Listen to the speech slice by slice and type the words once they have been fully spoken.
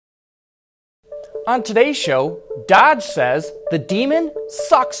On today's show, Dodge says the Demon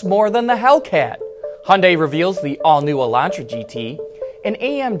sucks more than the Hellcat. Hyundai reveals the all-new Elantra GT. And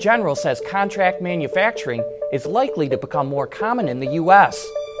AM General says contract manufacturing is likely to become more common in the U.S.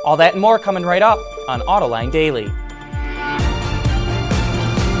 All that and more coming right up on Autoline Daily.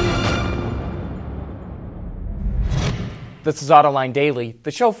 This is Autoline Daily, the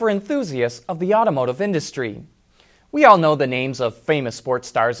show for enthusiasts of the automotive industry. We all know the names of famous sports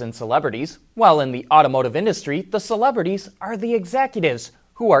stars and celebrities. Well, in the automotive industry, the celebrities are the executives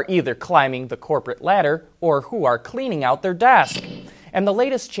who are either climbing the corporate ladder or who are cleaning out their desk. And the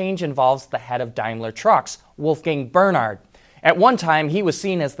latest change involves the head of Daimler Trucks, Wolfgang Bernhard. At one time, he was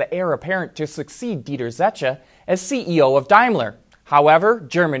seen as the heir apparent to succeed Dieter Zetsche as CEO of Daimler. However,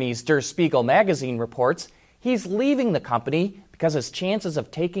 Germany's Der Spiegel magazine reports he's leaving the company because his chances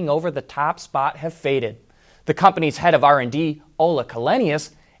of taking over the top spot have faded. The company's head of R&D, Ola Källenius,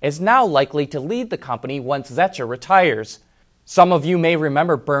 is now likely to lead the company once Zetsche retires. Some of you may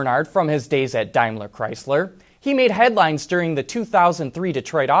remember Bernhard from his days at Daimler Chrysler. He made headlines during the 2003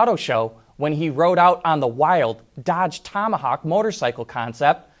 Detroit Auto Show when he rode out on the wild Dodge Tomahawk motorcycle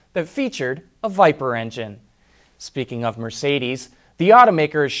concept that featured a Viper engine. Speaking of Mercedes, the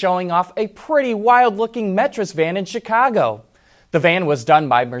automaker is showing off a pretty wild-looking Metris van in Chicago. The van was done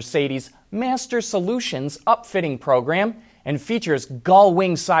by Mercedes' Master Solutions upfitting program and features gull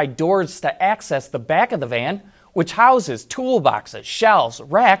wing side doors to access the back of the van, which houses toolboxes, shelves,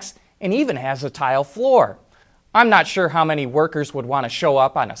 racks, and even has a tile floor. I'm not sure how many workers would want to show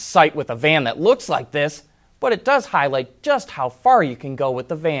up on a site with a van that looks like this, but it does highlight just how far you can go with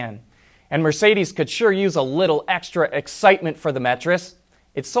the van. And Mercedes could sure use a little extra excitement for the Metris.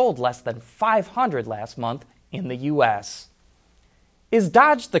 It sold less than 500 last month in the U.S. Is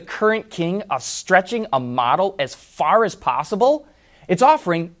Dodge the current king of stretching a model as far as possible? It's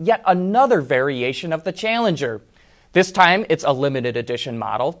offering yet another variation of the Challenger. This time, it's a limited edition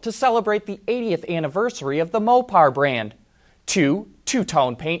model to celebrate the 80th anniversary of the Mopar brand. Two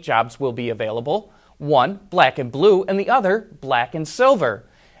two-tone paint jobs will be available, one black and blue and the other black and silver.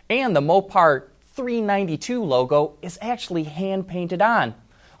 And the Mopar 392 logo is actually hand-painted on.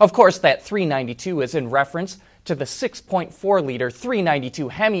 Of course, that 392 is in reference to the 6.4-liter 392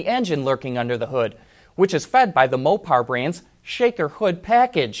 Hemi engine lurking under the hood, which is fed by the Mopar brand's Shaker Hood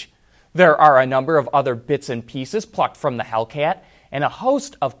package. There are a number of other bits and pieces plucked from the Hellcat and a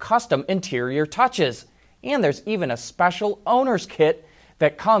host of custom interior touches. And there's even a special owner's kit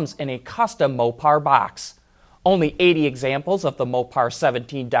that comes in a custom Mopar box. Only 80 examples of the Mopar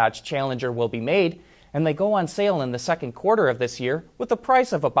 17 Dodge Challenger will be made, and they go on sale in the second quarter of this year with a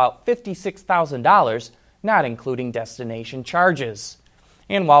price of about $56,000, not including destination charges.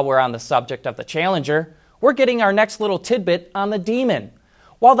 And while we're on the subject of the Challenger, we're getting our next little tidbit on the Demon.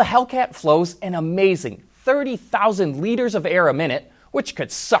 While the Hellcat flows an amazing 30,000 liters of air a minute, which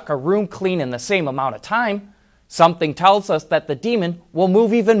could suck a room clean in the same amount of time, something tells us that the Demon will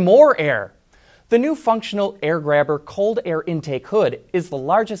move even more air. The new functional air grabber cold air intake hood is the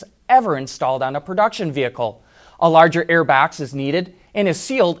largest ever installed on a production vehicle. A larger air box is needed and is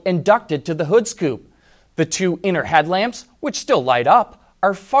sealed and ducted to the hood scoop. The two inner headlamps, which still light up,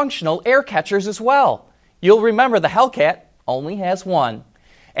 are functional air catchers as well. You'll remember the Hellcat only has one.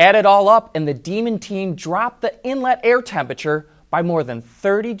 Add it all up and the Demon team dropped the inlet air temperature by more than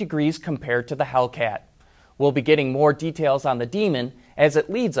 30 degrees compared to the Hellcat. We'll be getting more details on the Demon as it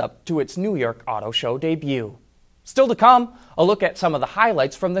leads up to its New York Auto Show debut. Still to come, a look at some of the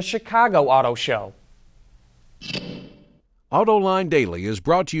highlights from the Chicago Auto Show. Autoline Daily is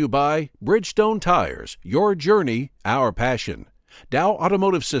brought to you by Bridgestone Tires, your journey, our passion. Dow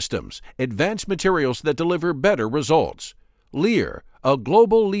Automotive Systems, advanced materials that deliver better results. Lear, a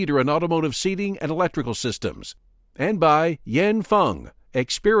global leader in automotive seating and electrical systems. And by Yanfeng,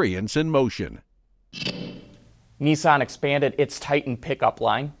 experience in motion. Nissan expanded its Titan pickup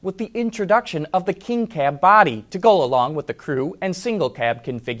line with the introduction of the King Cab body to go along with the crew and single cab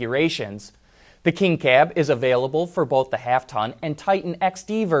configurations. The King Cab is available for both the half-ton and Titan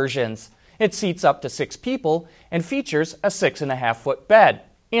XD versions. It seats up to 6 people and features a 6.5-foot bed.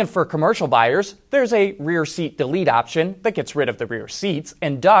 And for commercial buyers, there's a rear seat delete option that gets rid of the rear seats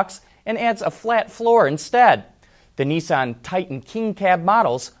and ducts and adds a flat floor instead. The Nissan Titan King Cab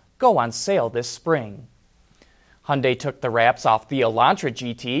models go on sale this spring. Hyundai took the wraps off the Elantra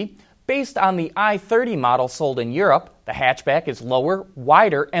GT. Based on the i30 model sold in Europe, the hatchback is lower,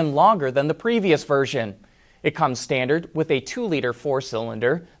 wider, and longer than the previous version. It comes standard with a 2-liter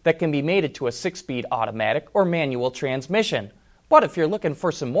 4-cylinder that can be mated to a 6-speed automatic or manual transmission. But if you're looking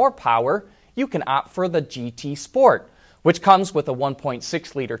for some more power, you can opt for the GT Sport, which comes with a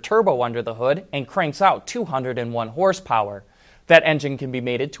 1.6-liter turbo under the hood and cranks out 201 horsepower. That engine can be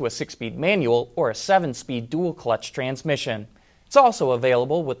mated to a 6-speed manual or a 7-speed dual-clutch transmission. It's also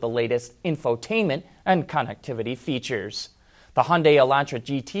available with the latest infotainment and connectivity features. The Hyundai Elantra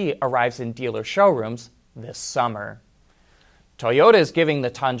GT arrives in dealer showrooms this summer. Toyota is giving the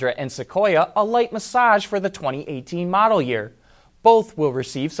Tundra and Sequoia a light massage for the 2018 model year. Both will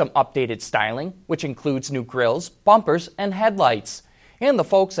receive some updated styling, which includes new grills, bumpers, and headlights. And the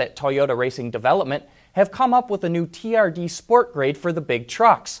folks at Toyota Racing Development have come up with a new TRD Sport grade for the big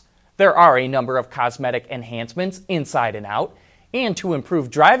trucks. There are a number of cosmetic enhancements inside and out, and to improve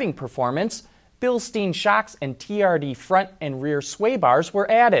driving performance, Bilstein shocks and TRD front and rear sway bars were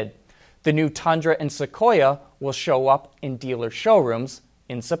added. The new Tundra and Sequoia will show up in dealer showrooms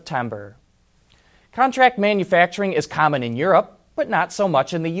in September. Contract manufacturing is common in Europe, but not so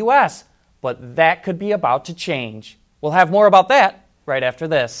much in the U.S. But that could be about to change. We'll have more about that right after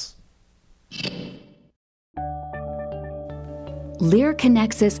this. Lear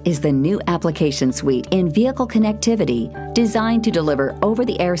Connexus is the new application suite in vehicle connectivity designed to deliver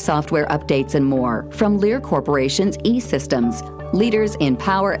over-the-air software updates and more from Lear Corporation's E-Systems, leaders in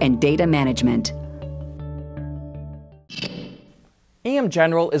power and data management. AM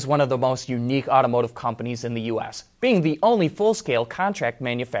General is one of the most unique automotive companies in the U.S., being the only full-scale contract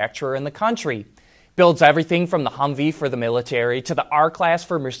manufacturer in the country. Builds everything from the Humvee for the military to the R-Class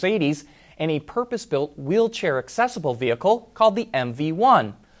for Mercedes and a purpose-built wheelchair-accessible vehicle called the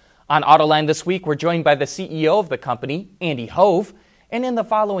MV1. On Autoline this week, we're joined by the CEO of the company, Andy Hove, and in the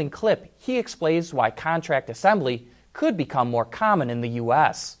following clip, he explains why contract assembly could become more common in the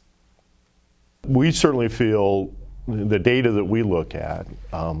U.S. We certainly feel the data that we look at,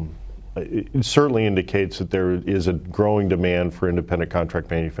 it certainly indicates that there is a growing demand for independent contract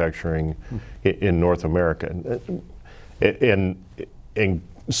manufacturing in North America. And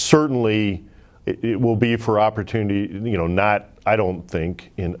certainly it will be for opportunity, not, I don't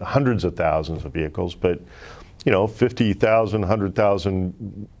think, in hundreds of thousands of vehicles, but, 50,000,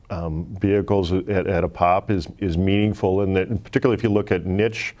 100,000 vehicles at a pop is meaningful. And particularly if you look at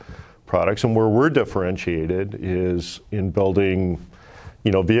niche products, and where we're differentiated is in building,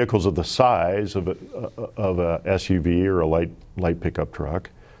 vehicles of the size of a SUV or a light pickup truck.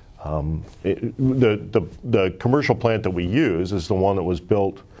 The commercial plant that we use is the one that was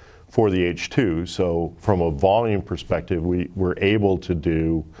built for the H2. So from a volume perspective, we're able to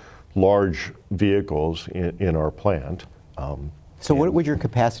do large vehicles in our plant. So what would your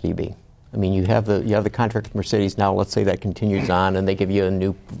capacity be? I mean, you have the contract with Mercedes now. Let's say that continues on, and they give you a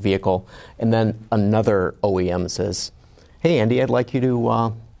new vehicle, and then another OEM says, "Hey, Andy, I'd like you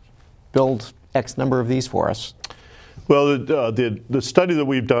to build X number of these for us." Well, the study that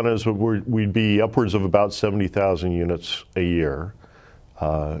we've done is we'd be upwards of about 70,000 units a year.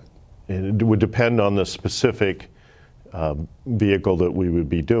 And it would depend on the specific vehicle that we would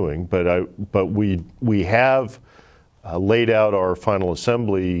be doing, but we have laid out our final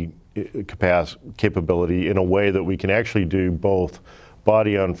assembly capability in a way that we can actually do both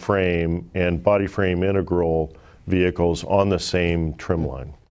body on frame and body frame integral vehicles on the same trim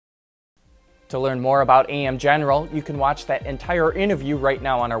line. To learn more about AM General, you can watch that entire interview right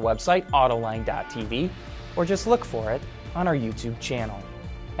now on our website, autoline.tv, or just look for it on our YouTube channel.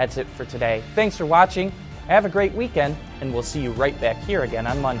 That's it for today. Thanks for watching. Have a great weekend, and we'll see you right back here again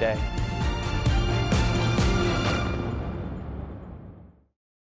on Monday.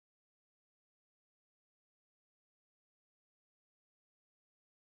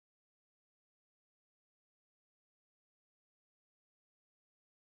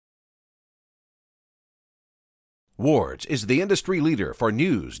 Wards is the industry leader for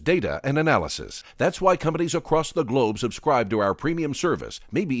news, data, and analysis. That's why companies across the globe subscribe to our premium service,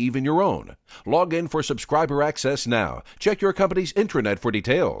 maybe even your own. Log in for subscriber access now. Check your company's intranet for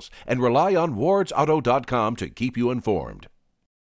details and rely on wardsauto.com to keep you informed.